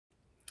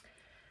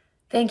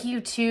Thank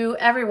you to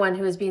everyone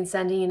who has been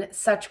sending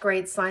such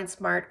great Science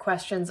Smart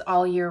questions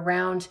all year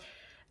round.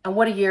 And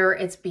what a year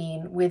it's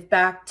been, with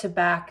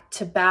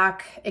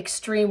back-to-back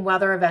extreme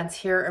weather events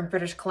here in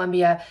British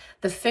Columbia,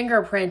 the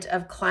fingerprint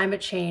of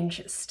climate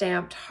change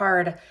stamped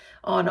hard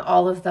on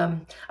all of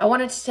them. I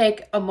wanted to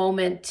take a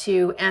moment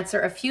to answer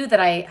a few that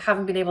I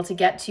haven't been able to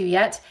get to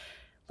yet.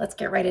 Let's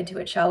get right into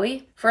it, shall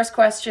we? First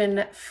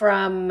question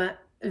from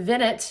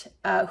Vinit,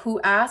 who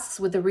asks,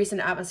 with the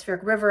recent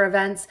atmospheric river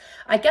events,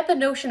 I get the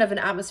notion of an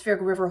atmospheric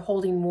river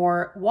holding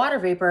more water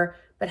vapor,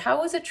 but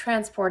how is it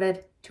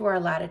transported to our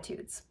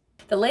latitudes?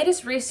 The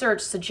latest research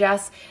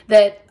suggests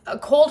that a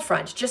cold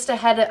front just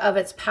ahead of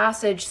its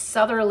passage,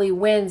 southerly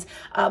winds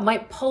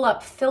might pull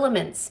up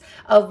filaments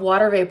of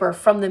water vapor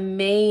from the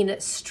main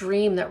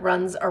stream that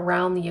runs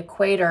around the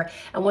equator.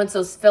 And once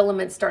those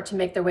filaments start to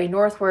make their way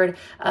northward,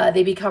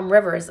 they become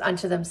rivers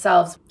unto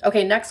themselves.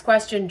 Okay, next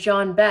question.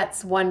 John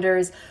Betts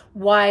wonders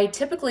why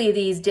typically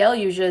these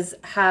deluges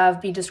have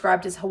been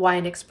described as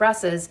Hawaiian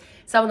Expresses.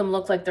 Some of them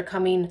look like they're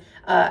coming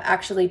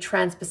actually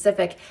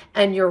trans-Pacific.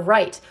 And you're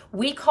right.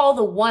 We call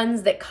the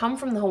ones that come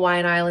from the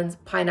Hawaiian Islands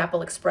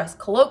Pineapple Express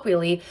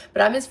colloquially,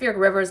 but atmospheric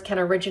rivers can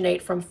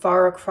originate from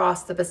far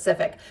across the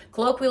Pacific.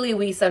 Colloquially,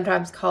 we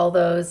sometimes call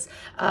those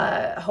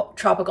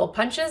tropical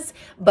punches,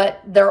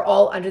 but they're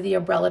all under the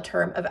umbrella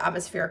term of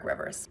atmospheric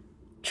rivers.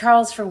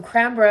 Charles from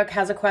Cranbrook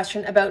has a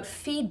question about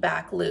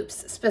feedback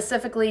loops,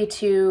 specifically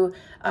to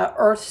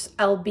Earth's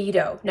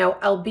albedo. Now,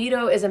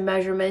 albedo is a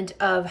measurement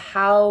of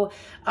how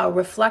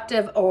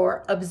reflective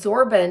or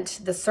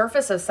absorbent the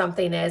surface of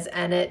something is,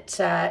 and it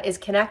is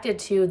connected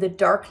to the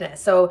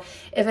darkness. So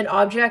if an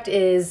object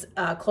is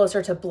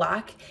closer to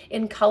black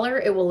in color,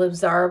 it will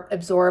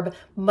absorb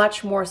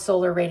much more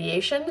solar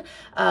radiation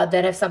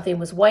than if something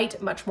was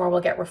white, much more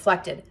will get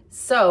reflected.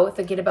 So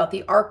thinking about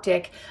the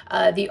Arctic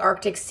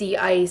sea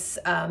ice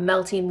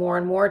melting more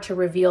and more to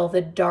reveal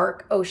the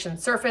dark ocean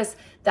surface,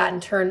 that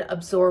in turn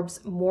absorbs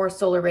more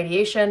solar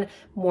radiation,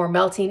 more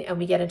melting, and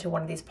we get into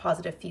one of these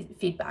positive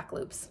feedback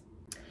loops.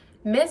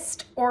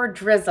 Mist or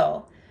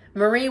drizzle?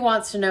 Marie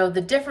wants to know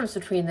the difference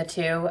between the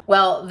two.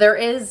 Well, there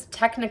is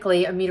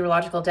technically a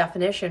meteorological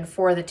definition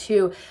for the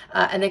two,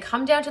 and they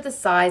come down to the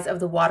size of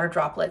the water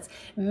droplets.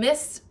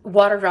 Mist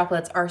water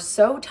droplets are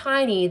so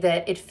tiny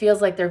that it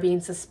feels like they're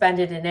being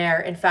suspended in air.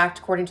 In fact,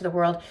 according to the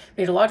World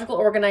Meteorological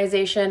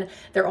Organization,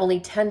 they're only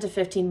 10 to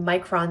 15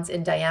 microns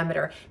in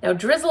diameter. Now,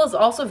 drizzle is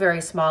also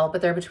very small,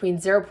 but they're between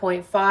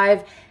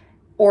 0.5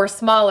 or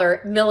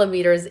smaller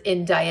millimeters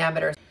in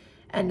diameter.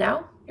 And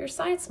now, you're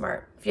Science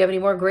Smart. If you have any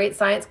more great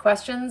science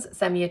questions,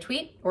 send me a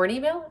tweet or an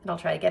email and I'll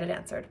try to get it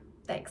answered.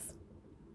 Thanks.